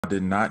I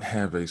did not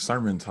have a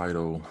sermon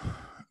title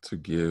to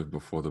give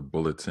before the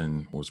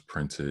bulletin was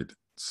printed.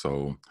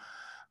 So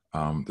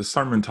the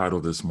sermon title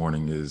this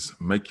morning is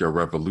Make Your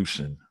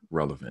Revolution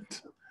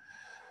Relevant.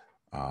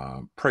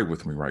 Pray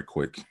with me right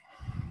quick.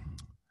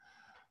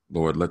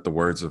 Lord, let the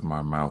words of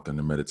my mouth and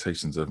the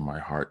meditations of my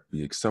heart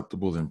be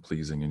acceptable and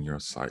pleasing in your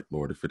sight.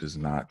 Lord, if it is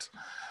not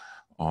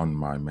on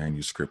my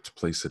manuscript,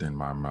 place it in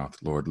my mouth.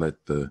 Lord,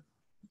 let the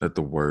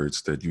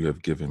words that you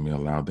have given me,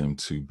 allow them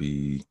to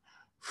be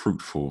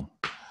fruitful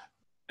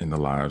in the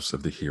lives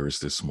of the hearers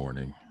this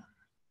morning.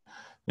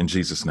 In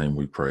Jesus' name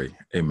we pray,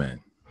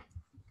 amen.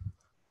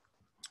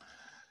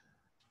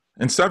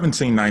 In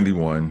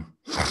 1791,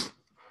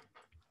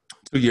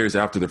 2 years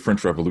after the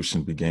French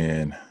Revolution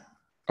began,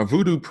 a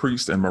voodoo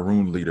priest and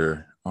Maroon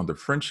leader on the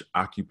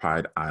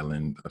French-occupied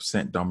island of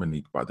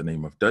Saint-Dominique by the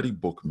name of Duddy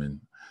Boukman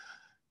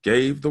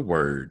gave the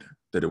word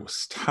that it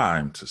was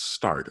time to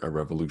start a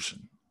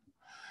revolution.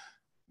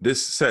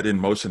 This set in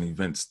motion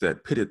events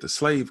that pitted the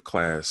slave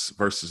class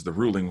versus the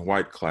ruling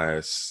white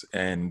class,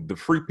 and the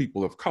free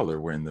people of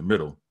color were in the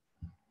middle.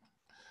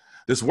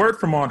 This word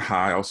from on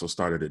high also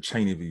started a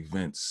chain of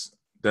events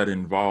that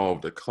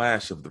involved a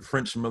clash of the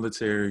French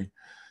military,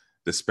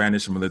 the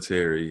Spanish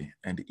military,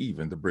 and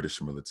even the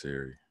British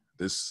military.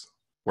 This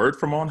word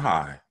from on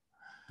high,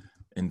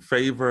 in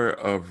favor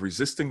of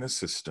resisting the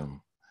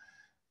system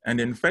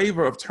and in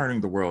favor of turning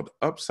the world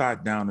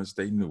upside down as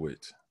they knew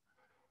it,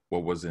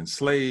 what was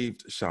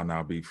enslaved shall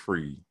now be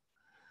free,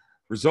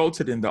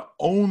 resulted in the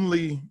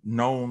only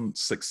known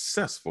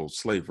successful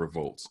slave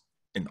revolt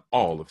in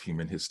all of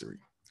human history.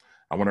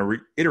 I want to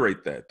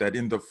reiterate that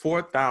in the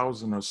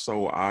 4,000 or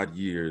so odd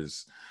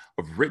years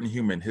of written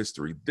human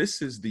history,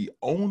 this is the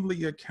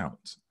only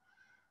account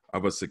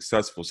of a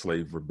successful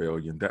slave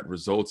rebellion that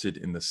resulted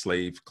in the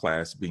slave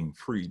class being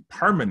freed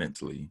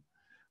permanently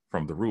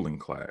from the ruling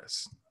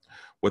class.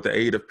 With the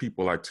aid of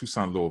people like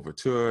Toussaint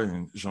Louverture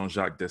and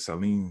Jean-Jacques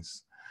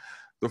Dessalines,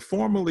 the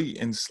formerly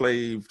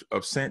enslaved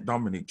of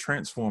Saint-Dominique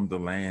transformed the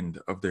land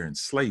of their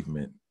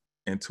enslavement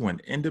into an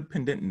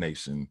independent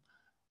nation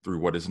through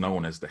what is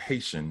known as the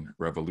Haitian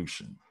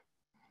Revolution.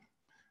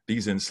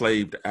 These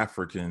enslaved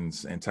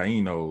Africans and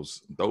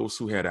Tainos, those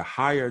who had a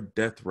higher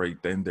death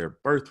rate than their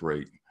birth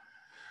rate,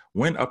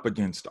 went up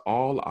against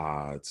all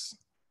odds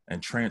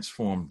and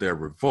transformed their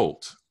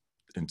revolt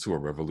into a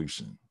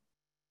revolution.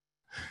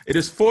 It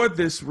is for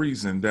this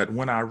reason that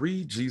when I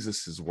read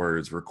Jesus'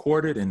 words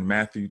recorded in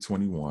Matthew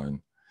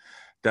 21,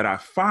 that I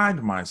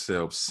find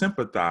myself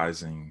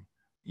sympathizing,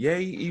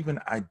 yea, even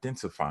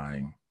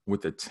identifying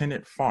with the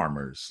tenant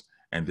farmers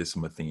and this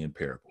Matthean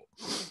parable.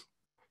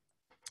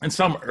 In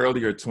some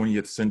earlier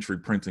 20th century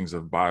printings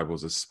of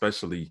Bibles,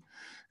 especially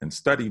in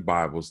study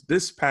Bibles,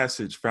 this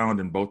passage found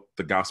in both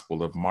the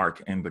Gospel of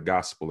Mark and the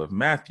Gospel of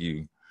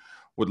Matthew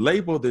would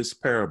label this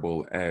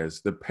parable as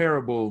the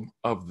parable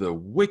of the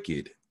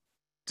wicked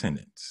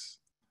tenants.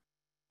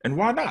 And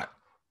why not?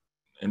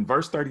 In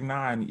verse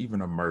 39,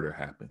 even a murder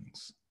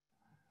happens.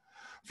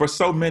 For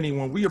so many,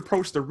 when we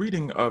approach the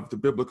reading of the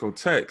biblical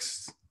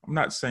text, I'm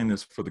not saying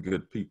this for the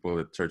good people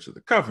at Church of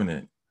the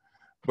Covenant,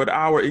 but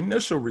our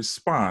initial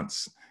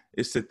response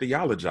is to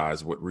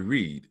theologize what we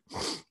read.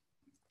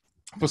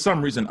 For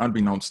some reason,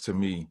 unbeknownst to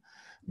me,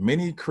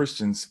 many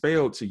Christians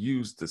failed to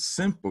use the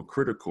simple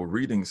critical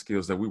reading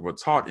skills that we were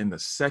taught in the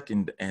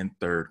second and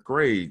third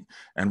grade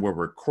and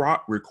were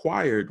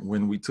required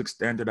when we took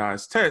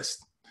standardized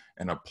tests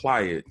and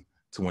apply it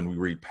to when we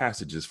read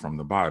passages from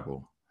the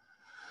Bible.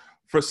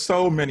 For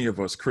so many of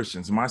us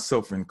Christians,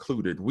 myself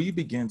included, we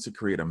begin to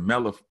create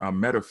a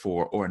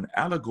metaphor or an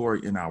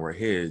allegory in our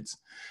heads,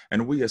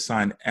 and we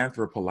assign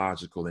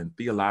anthropological and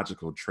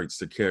theological traits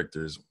to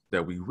characters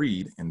that we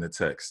read in the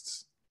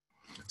texts.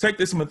 Take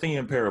this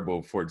Matthean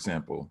parable, for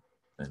example,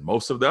 and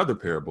most of the other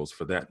parables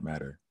for that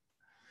matter.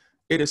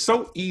 It is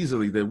so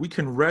easily that we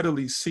can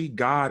readily see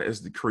God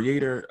as the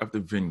creator of the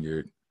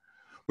vineyard,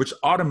 which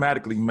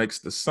automatically makes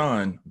the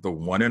Son the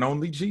one and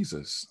only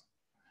Jesus.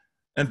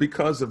 And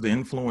because of the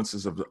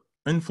influences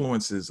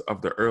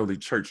of the early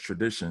church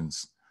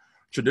traditions,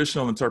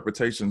 traditional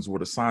interpretations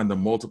would assign the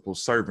multiple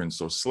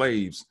servants or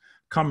slaves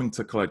coming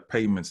to collect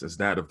payments as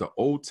that of the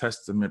Old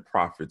Testament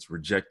prophets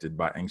rejected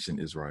by ancient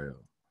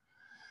Israel.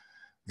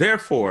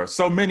 Therefore,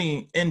 so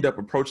many end up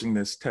approaching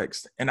this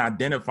text and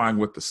identifying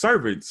with the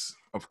servants,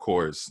 of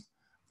course,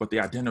 but they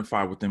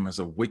identify with them as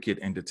a wicked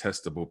and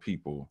detestable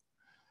people.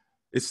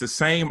 It's the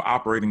same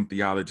operating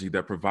theology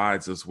that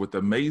provides us with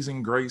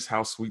amazing grace,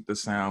 how sweet the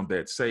sound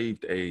that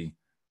saved a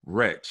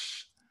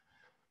wretch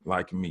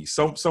like me.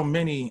 So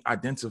many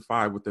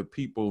identify with the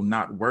people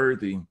not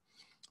worthy,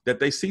 that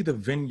they see the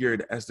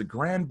vineyard as the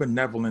grand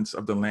benevolence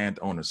of the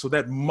landowner. So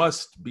that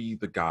must be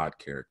the God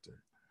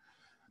character.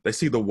 They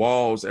see the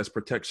walls as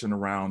protection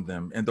around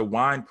them and the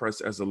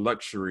winepress as a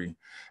luxury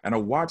and a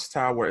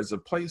watchtower as a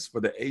place for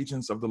the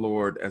agents of the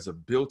Lord as a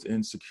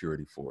built-in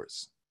security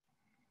force.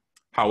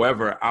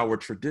 However, our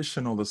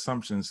traditional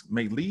assumptions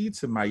may lead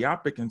to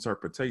myopic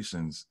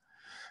interpretations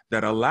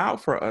that allow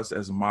for us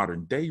as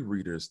modern day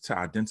readers to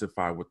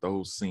identify with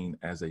those seen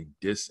as a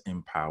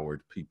disempowered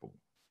people.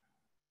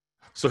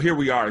 So here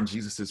we are in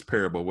Jesus's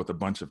parable with a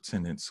bunch of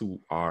tenants who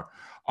are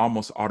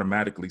almost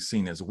automatically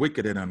seen as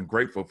wicked and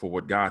ungrateful for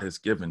what God has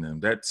given them.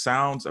 That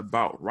sounds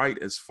about right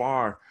as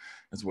far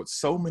as what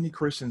so many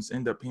Christians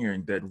end up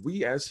hearing, that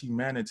we as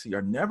humanity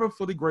are never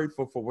fully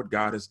grateful for what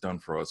God has done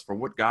for us, for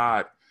what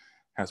God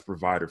has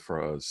provided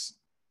for us.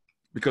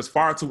 Because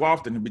far too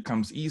often it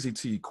becomes easy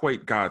to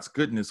equate God's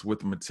goodness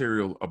with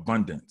material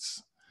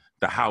abundance.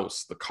 The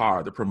house, the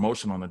car, the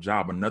promotion on the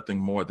job are nothing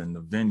more than the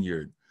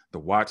vineyard, the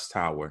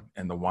watchtower,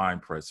 and the wine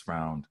press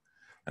found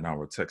in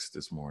our text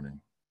this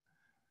morning.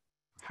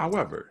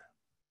 However,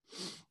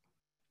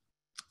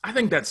 I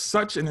think that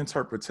such an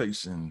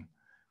interpretation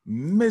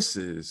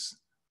misses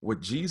what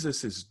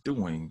Jesus is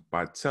doing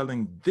by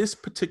telling this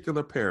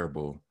particular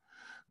parable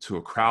to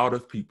a crowd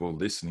of people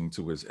listening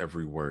to his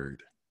every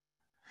word.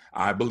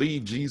 I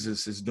believe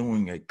Jesus is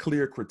doing a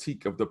clear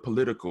critique of the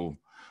political,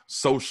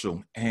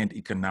 social, and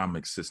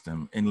economic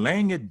system and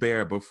laying it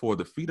bare before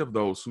the feet of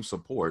those who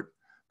support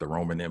the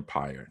Roman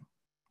Empire.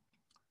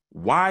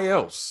 Why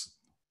else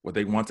would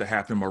they want to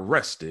have him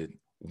arrested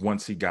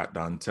once he got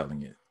done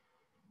telling it?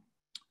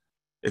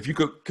 If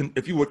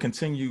you would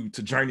continue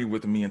to journey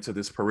with me into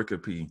this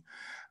pericope,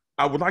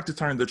 I would like to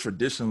turn the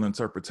traditional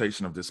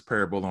interpretation of this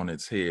parable on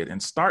its head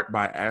and start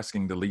by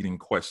asking the leading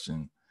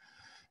question.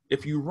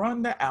 If you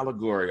run the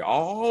allegory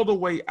all the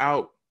way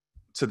out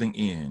to the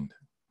end,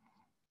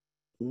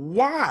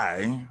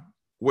 why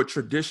would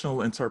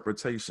traditional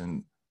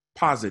interpretation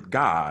posit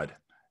God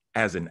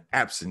as an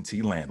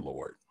absentee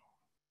landlord?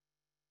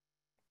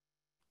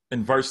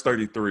 In verse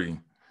 33,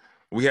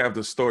 we have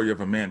the story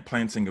of a man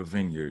planting a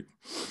vineyard.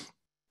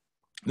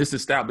 This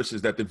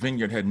establishes that the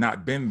vineyard had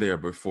not been there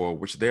before,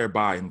 which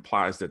thereby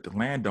implies that the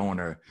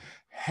landowner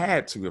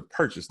had to have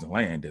purchased the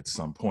land at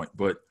some point.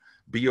 But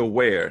be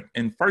aware,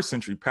 in first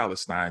century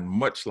Palestine,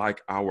 much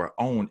like our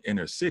own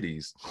inner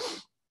cities,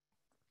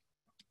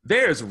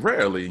 there's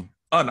rarely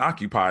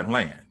unoccupied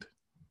land.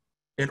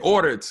 In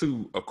order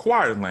to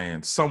acquire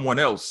land, someone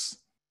else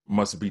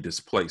must be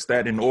displaced.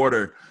 That in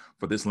order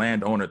for this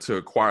landowner to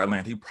acquire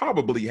land, he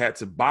probably had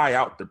to buy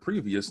out the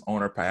previous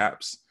owner,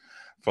 perhaps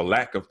for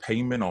lack of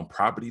payment on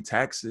property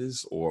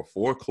taxes or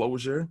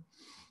foreclosure.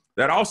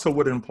 That also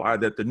would imply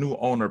that the new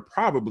owner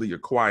probably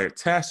acquired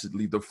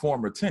tacitly the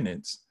former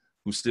tenants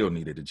who still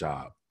needed a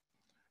job.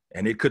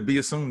 And it could be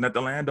assumed that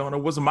the landowner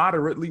was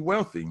moderately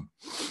wealthy.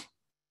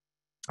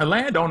 A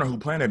landowner who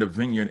planted a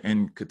vineyard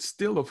and could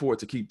still afford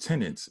to keep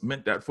tenants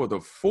meant that for the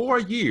 4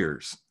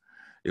 years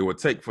it would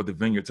take for the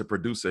vineyard to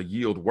produce a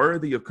yield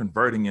worthy of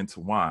converting into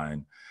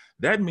wine,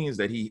 that means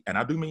that he, and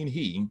I do mean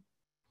he,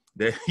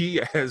 that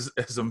he as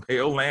a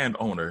male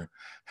landowner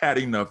had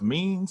enough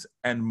means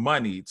and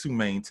money to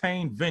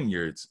maintain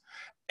vineyards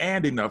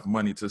and enough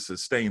money to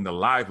sustain the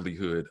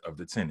livelihood of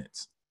the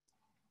tenants.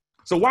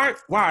 So why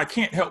I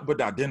can't help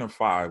but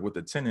identify with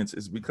the tenants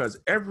is because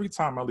every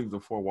time I leave the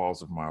four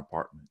walls of my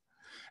apartment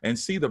and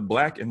see the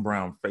black and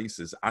brown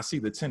faces, I see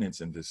the tenants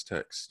in this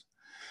text.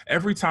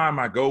 Every time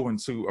I go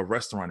into a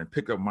restaurant and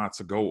pick up my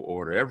to-go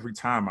order, every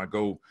time I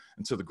go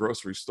into the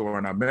grocery store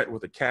and I met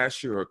with a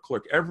cashier or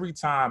clerk, every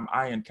time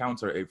I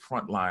encounter a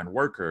frontline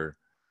worker,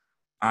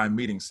 I'm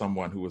meeting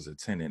someone who is a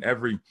tenant.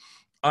 Every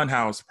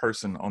unhoused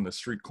person on the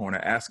street corner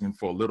asking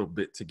for a little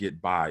bit to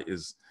get by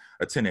is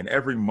a tenant.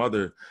 Every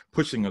mother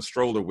pushing a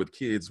stroller with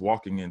kids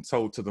walking in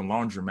tow to the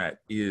laundromat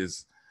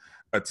is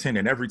a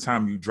tenant. Every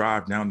time you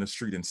drive down the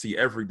street and see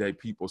everyday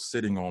people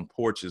sitting on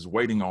porches,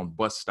 waiting on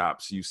bus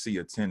stops, you see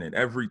a tenant.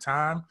 Every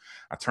time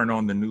I turn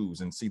on the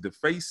news and see the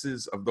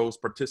faces of those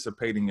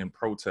participating in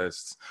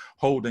protests,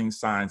 holding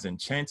signs and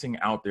chanting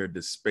out their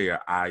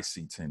despair, I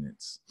see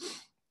tenants.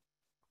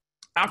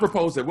 I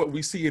propose that what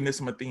we see in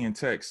this Matthean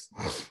text,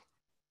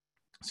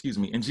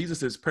 in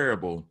Jesus's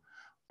parable,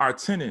 are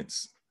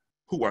tenants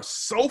who are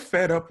so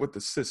fed up with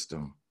the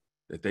system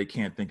that they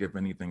can't think of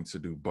anything to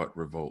do but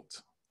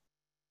revolt.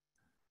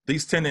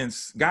 These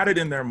tenants got it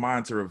in their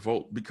mind to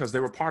revolt because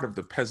they were part of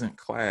the peasant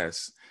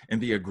class in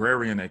the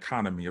agrarian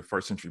economy of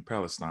first century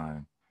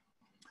Palestine.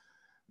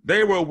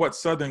 They were what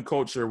Southern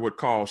culture would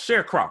call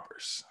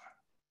sharecroppers,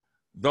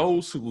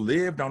 those who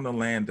lived on the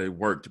land they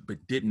worked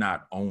but did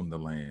not own the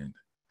land.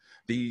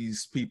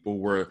 These people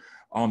were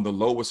on the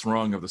lowest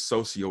rung of the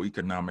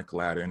socioeconomic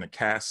ladder in a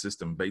caste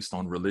system based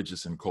on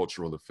religious and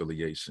cultural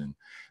affiliation.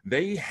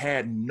 They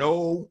had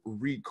no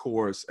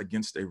recourse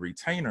against a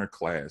retainer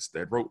class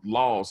that wrote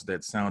laws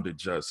that sounded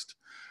just,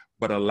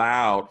 but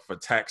allowed for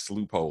tax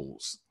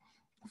loopholes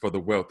for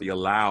the wealthy,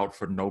 allowed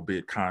for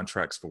no-bid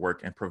contracts for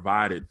work, and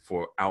provided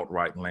for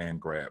outright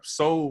land grabs.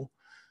 So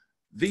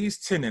these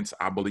tenants,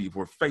 I believe,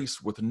 were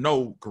faced with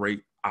no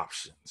great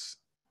options.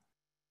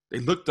 They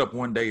looked up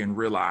one day and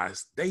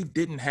realized they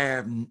didn't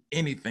have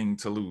anything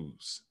to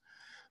lose.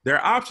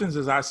 Their options,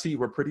 as I see,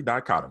 were pretty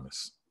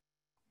dichotomous.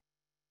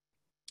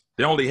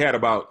 They only had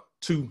about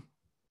 2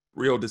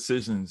 real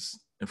decisions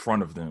in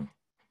front of them.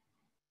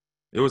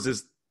 It was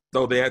as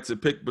though they had to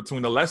pick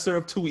between the lesser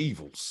of 2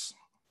 evils.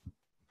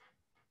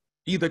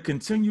 Either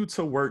continue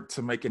to work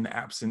to make an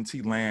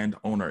absentee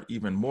landowner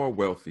even more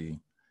wealthy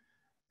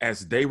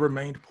as they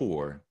remained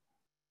poor,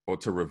 or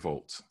to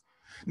revolt.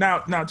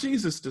 Now,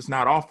 Jesus does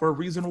not offer a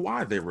reason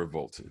why they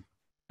revolted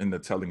in the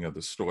telling of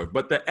the story,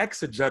 but the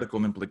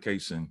exegetical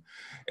implication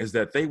is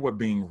that they were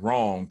being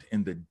wronged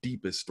in the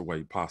deepest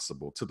way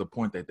possible, to the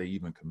point that they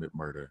even commit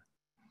murder.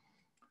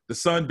 The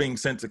son being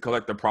sent to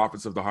collect the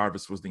profits of the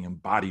harvest was the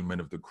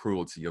embodiment of the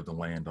cruelty of the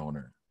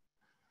landowner.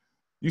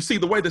 You see,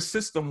 the way the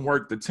system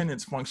worked, the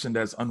tenants functioned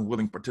as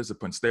unwilling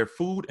participants. Their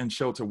food and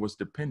shelter was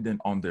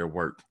dependent on their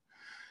work.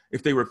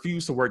 If they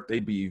refused to work,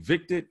 they'd be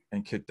evicted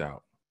and kicked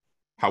out.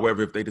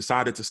 However, if they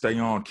decided to stay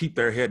on, keep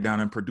their head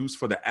down, and produce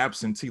for the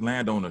absentee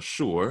landowner,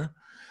 sure,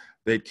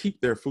 they'd keep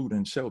their food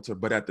and shelter,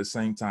 but at the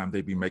same time,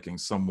 they'd be making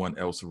someone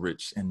else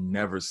rich and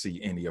never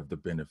see any of the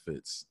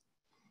benefits.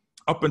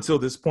 Up until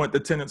this point, the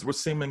tenants were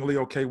seemingly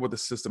okay with the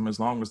system as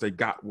long as they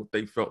got what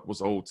they felt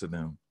was owed to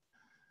them.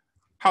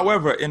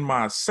 However, in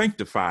my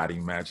sanctified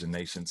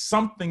imagination,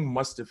 something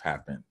must have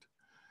happened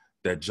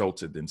that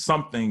jolted them,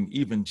 something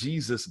even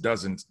Jesus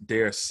doesn't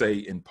dare say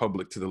in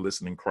public to the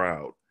listening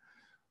crowd.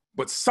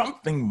 But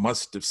something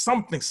must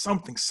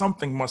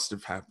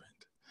have happened.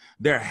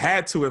 There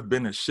had to have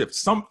been a shift.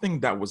 Something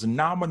that was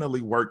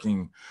nominally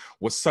working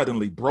was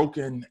suddenly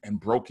broken, and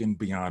broken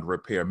beyond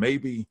repair.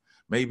 Maybe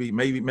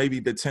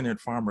the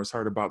tenant farmers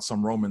heard about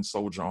some Roman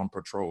soldier on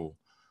patrol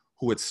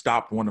who had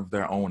stopped one of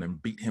their own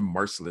and beat him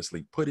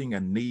mercilessly, putting a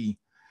knee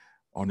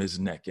on his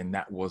neck, and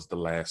that was the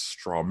last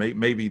straw.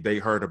 Maybe they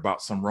heard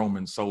about some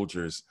Roman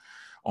soldiers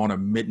on a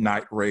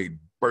midnight raid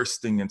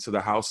bursting into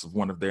the house of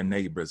one of their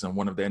neighbors, and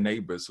one of their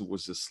neighbors, who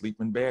was just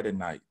sleeping in bed at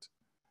night,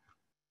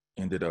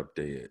 ended up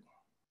dead.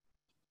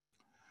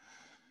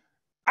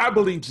 I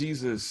believe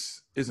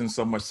Jesus isn't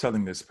so much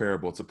telling this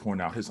parable to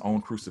point out his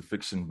own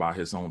crucifixion by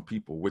his own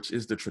people, which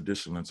is the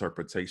traditional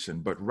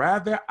interpretation, but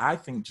rather I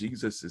think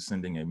Jesus is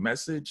sending a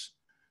message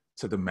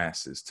to the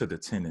masses, to the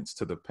tenants,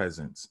 to the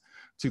peasants,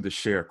 to the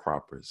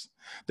sharecroppers,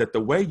 that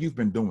the way you've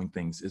been doing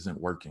things isn't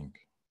working.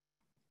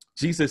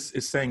 Jesus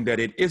is saying that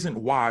it isn't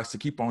wise to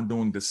keep on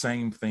doing the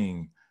same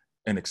thing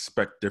and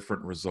expect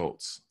different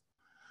results.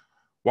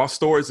 While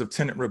stories of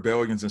tenant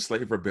rebellions and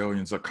slave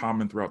rebellions are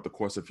common throughout the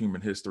course of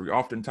human history,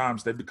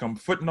 oftentimes they become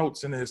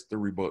footnotes in the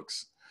history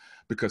books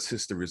because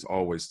history is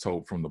always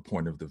told from the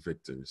point of the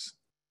victors.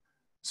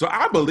 So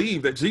I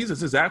believe that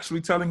Jesus is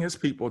actually telling his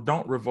people,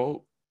 don't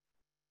revolt,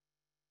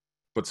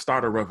 but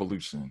start a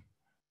revolution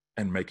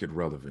and make it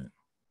relevant.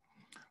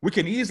 We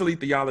can easily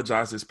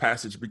theologize this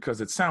passage because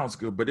it sounds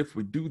good, but if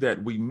we do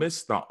that, we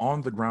miss the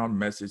on-the-ground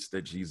message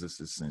that Jesus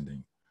is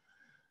sending.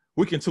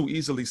 We can too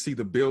easily see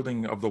the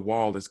building of the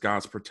wall as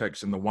God's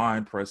protection, the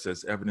winepress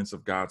as evidence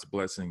of God's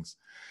blessings,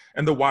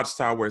 and the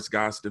watchtower as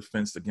God's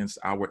defense against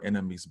our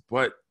enemies,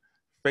 but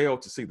fail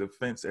to see the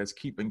fence as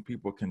keeping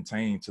people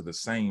contained to the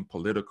same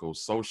political,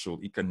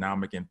 social,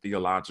 economic, and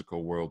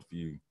theological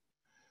worldview.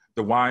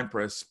 The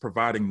winepress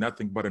providing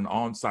nothing but an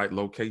on-site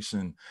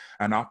location,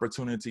 an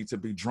opportunity to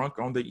be drunk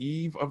on the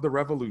eve of the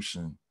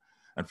revolution,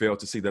 and failed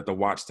to see that the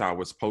watchtower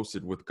was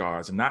posted with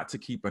guards, not to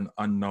keep an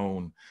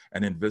unknown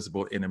and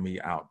invisible enemy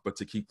out, but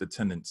to keep the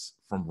tenants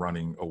from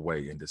running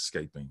away and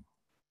escaping.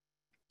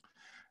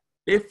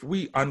 If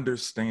we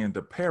understand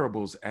the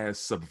parables as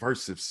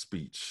subversive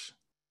speech,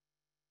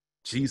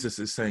 Jesus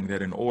is saying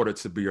that in order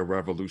to be a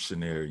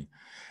revolutionary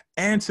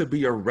and to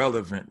be a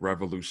relevant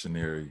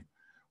revolutionary,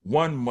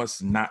 one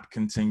must not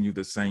continue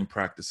the same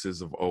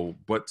practices of old,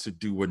 but to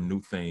do a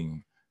new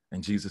thing.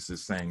 And Jesus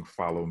is saying,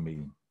 follow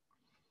me.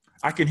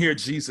 I can hear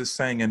Jesus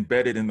saying,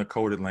 embedded in the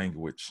coded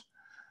language,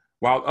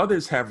 while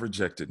others have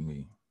rejected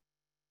me,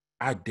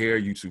 I dare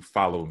you to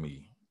follow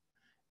me,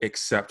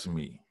 accept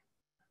me,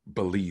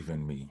 believe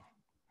in me.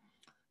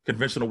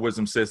 Conventional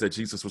wisdom says that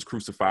Jesus was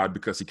crucified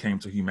because he came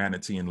to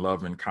humanity in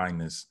love and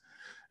kindness,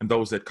 and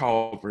those that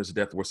called for his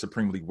death were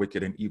supremely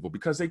wicked and evil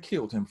because they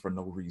killed him for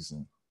no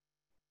reason.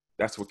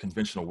 That's what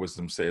conventional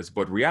wisdom says,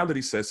 but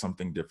reality says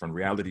something different.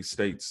 Reality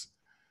states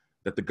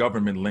that the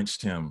government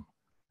lynched him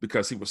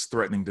because he was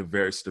threatening the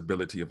very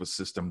stability of a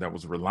system that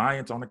was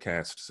reliant on a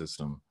caste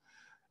system.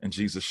 And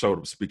Jesus showed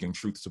up speaking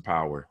truth to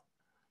power.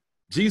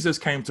 Jesus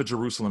came to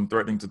Jerusalem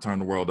threatening to turn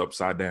the world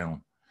upside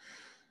down.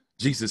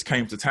 Jesus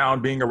came to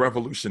town being a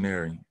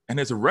revolutionary, and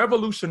his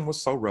revolution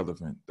was so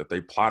relevant that they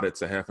plotted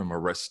to have him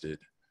arrested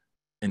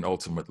and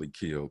ultimately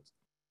killed.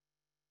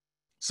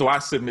 So I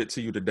submit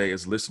to you today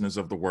as listeners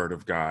of the word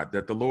of God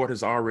that the Lord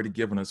has already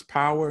given us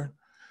power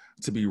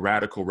to be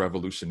radical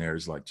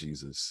revolutionaries like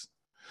Jesus.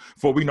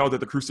 For we know that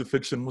the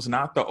crucifixion was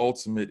not the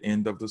ultimate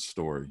end of the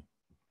story,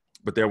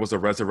 but there was a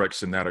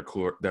resurrection that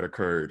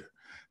occurred,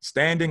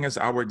 standing as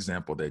our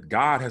example that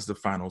God has the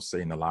final say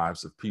in the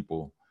lives of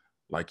people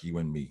like you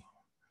and me.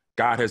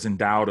 God has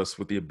endowed us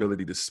with the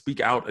ability to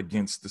speak out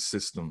against the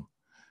system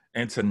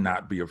and to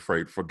not be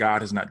afraid, for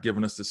God has not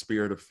given us the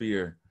spirit of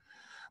fear,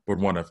 but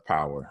one of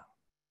power.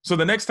 So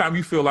the next time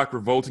you feel like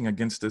revolting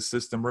against this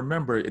system,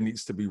 remember it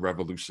needs to be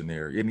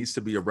revolutionary. It needs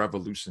to be a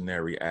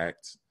revolutionary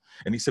act.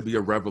 It needs to be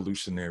a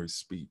revolutionary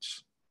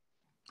speech.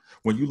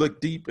 When you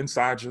look deep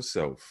inside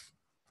yourself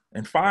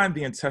and find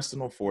the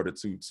intestinal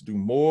fortitude to do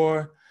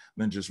more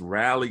than just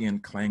rally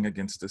and clang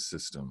against the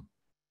system,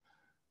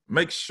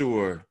 make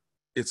sure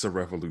it's a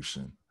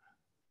revolution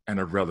and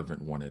a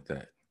relevant one at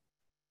that.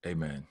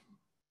 Amen.